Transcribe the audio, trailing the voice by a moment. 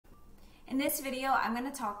In this video, I'm going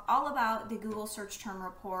to talk all about the Google Search Term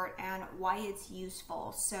Report and why it's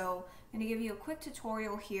useful. So I'm going to give you a quick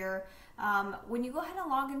tutorial here. When you go ahead and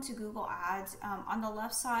log into Google Ads, on the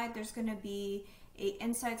left side, there's going to be a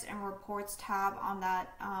Insights and Reports tab on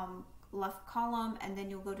that left column, and then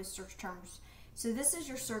you'll go to Search Terms. So this is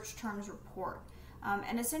your Search Terms Report.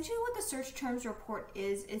 And essentially what the Search Terms Report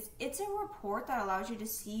is it's a report that allows you to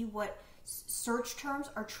see what search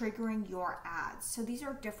terms are triggering your ads. So these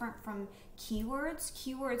are different from keywords.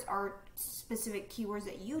 Keywords are specific keywords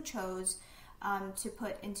that you chose to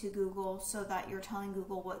put into Google so that you're telling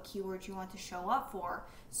Google what keywords you want to show up for.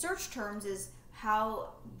 Search terms is how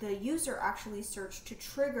the user actually searched to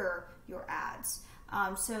trigger your ads.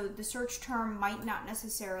 So the search term might not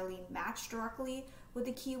necessarily match directly with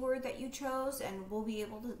the keyword that you chose, and we'll be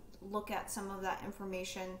able to look at some of that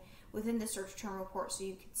information within the search term report so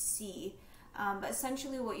you can see. But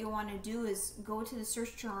essentially what you'll want to do is go to the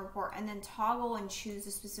search term report and then toggle and choose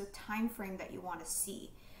the specific time frame that you want to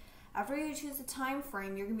see. After you choose the time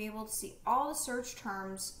frame, you're going to be able to see all the search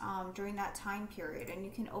terms during that time period, and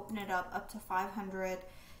you can open it up to 500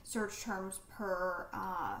 search terms per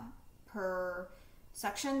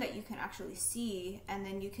section that you can actually see, and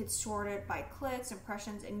then you could sort it by clicks,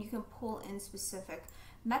 impressions, and you can pull in specific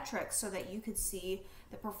metrics so that you could see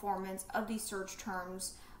the performance of these search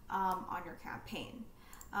terms on your campaign.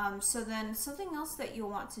 So then something else that you'll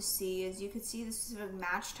want to see is you could see the specific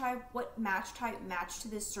match type, what match type matched to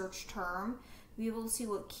this search term, be able to see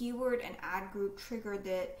what keyword and ad group triggered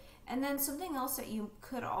it, and then something else that you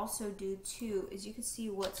could also do too is you could see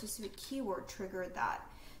what specific keyword triggered that.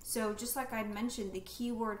 So just like I'd mentioned, the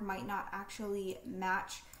keyword might not actually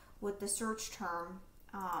match with the search term,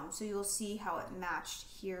 so you'll see how it matched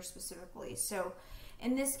here specifically. So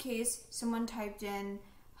in this case, someone typed in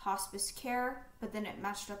hospice care, but then it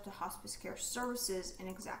matched up to hospice care services, an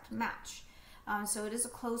exact match. So it is a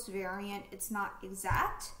close variant. It's not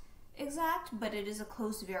exact, but it is a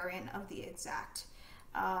close variant of the exact.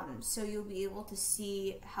 So you'll be able to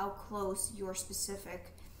see how close your specific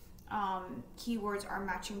keywords are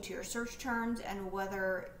matching to your search terms and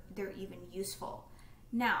whether they're even useful.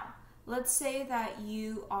 Now, let's say that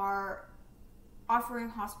you are offering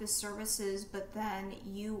hospice services, but then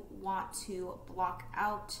you want to block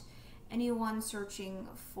out anyone searching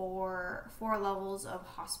for 4 levels of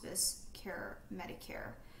hospice care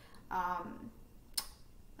Medicare.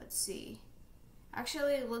 Let's see.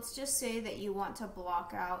 Actually, let's just say that you want to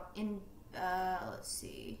block out let's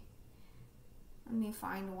see. Let me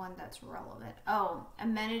find one that's relevant. Oh,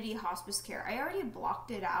 amenity hospice care. I already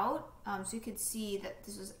blocked it out, so you could see that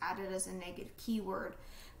this was added as a negative keyword.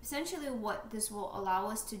 Essentially what this will allow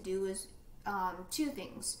us to do is 2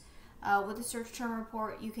 things. With the search term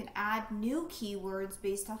report, you can add new keywords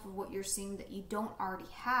based off of what you're seeing that you don't already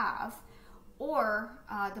have, or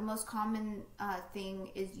the most common thing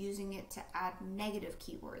is using it to add negative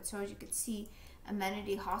keywords. So as you can see,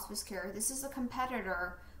 amenity hospice care, this is a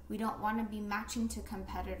competitor. We don't want to be matching to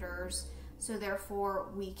competitors, so therefore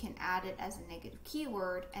we can add it as a negative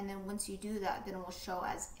keyword, and then once you do that, then it will show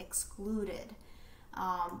as excluded.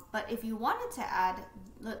 But if you wanted to add,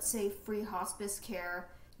 let's say, free hospice care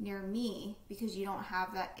near me, because you don't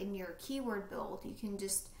have that in your keyword build, you can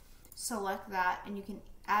just select that and you can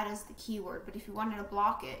add as the keyword. But if you wanted to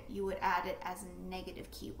block it, you would add it as a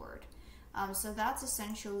negative keyword. So that's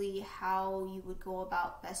essentially how you would go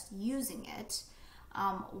about best using it.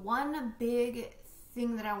 One big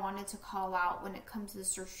thing that I wanted to call out when it comes to the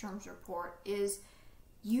search terms report is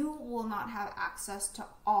you will not have access to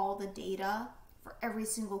all the data for every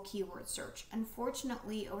single keyword search.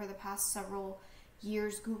 Unfortunately, over the past several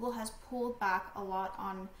years, Google has pulled back a lot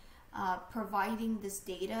on providing this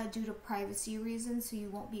data due to privacy reasons, so you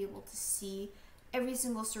won't be able to see every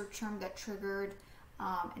single search term that triggered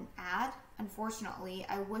an ad. Unfortunately,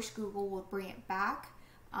 I wish Google would bring it back.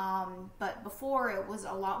 But before it was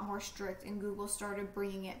a lot more strict, and Google started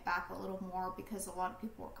bringing it back a little more because a lot of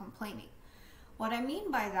people were complaining. What I mean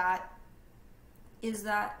by that is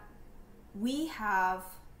that we have,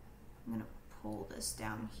 I'm going to pull this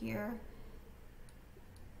down here.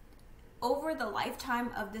 Over the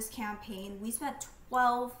lifetime of this campaign, we spent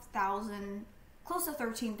 $12,000, close to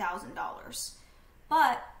 $13,000,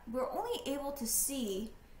 but we're only able to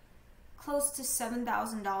see close to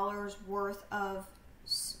 $7,000 worth of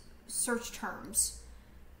search terms.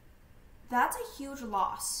 That's a huge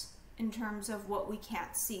loss in terms of what we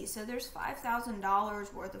can't see. So there's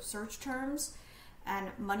 $5,000 worth of search terms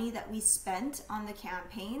and money that we spent on the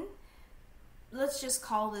campaign. Let's just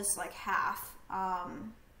call this like half.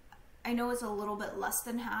 I know it's a little bit less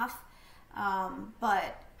than half,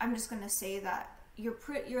 but I'm just going to say that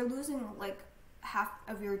you're losing like half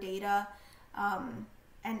of your data.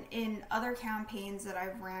 And in other campaigns that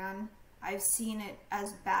I've ran, I've seen it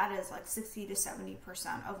as bad as like 60 to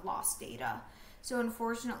 70% of lost data. So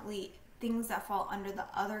unfortunately, things that fall under the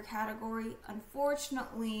other category,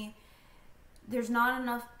 unfortunately, there's not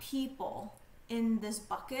enough people in this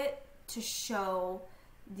bucket to show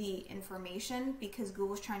the information because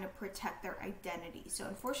Google's trying to protect their identity. So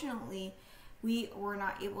unfortunately, we were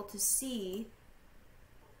not able to see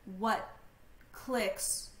what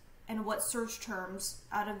clicks and what search terms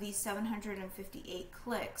out of these 758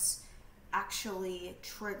 clicks actually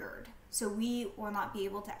triggered. So we will not be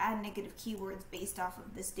able to add negative keywords based off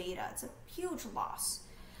of this data. It's a huge loss.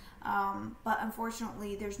 But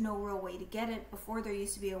unfortunately, there's no real way to get it. Before, there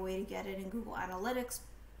used to be a way to get it in Google Analytics,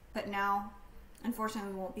 but now,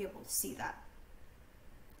 unfortunately, we won't be able to see that.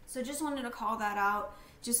 So just wanted to call that out,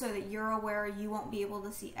 just so that you're aware. You won't be able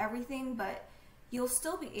to see everything, but you'll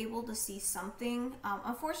still be able to see something.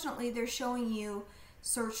 Unfortunately, they're showing you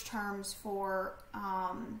search terms for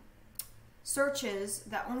searches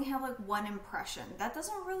that only have like one impression. That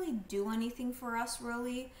doesn't really do anything for us,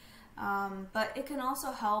 really. But it can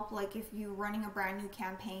also help, like if you're running a brand new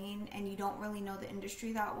campaign and you don't really know the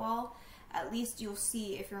industry that well, at least you'll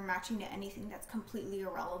see if you're matching to anything that's completely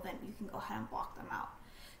irrelevant, you can go ahead and block them out.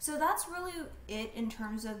 So that's really it in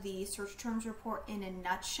terms of the search terms report in a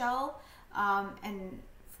nutshell. And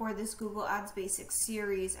for this Google Ads Basics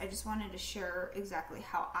series, I just wanted to share exactly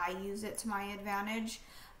how I use it to my advantage.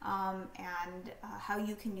 And how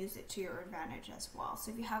you can use it to your advantage as well. So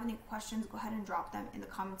if you have any questions, go ahead and drop them in the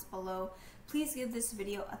comments below. Please give this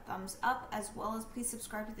video a thumbs up, as well as please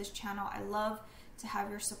subscribe to this channel. I love to have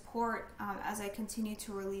your support as I continue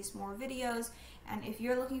to release more videos. And if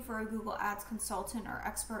you're looking for a Google Ads consultant or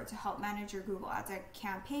expert to help manage your Google Ads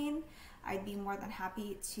campaign, I'd be more than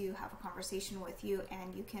happy to have a conversation with you,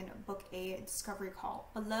 and you can book a discovery call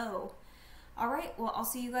below. All right, well, I'll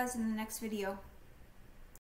see you guys in the next video.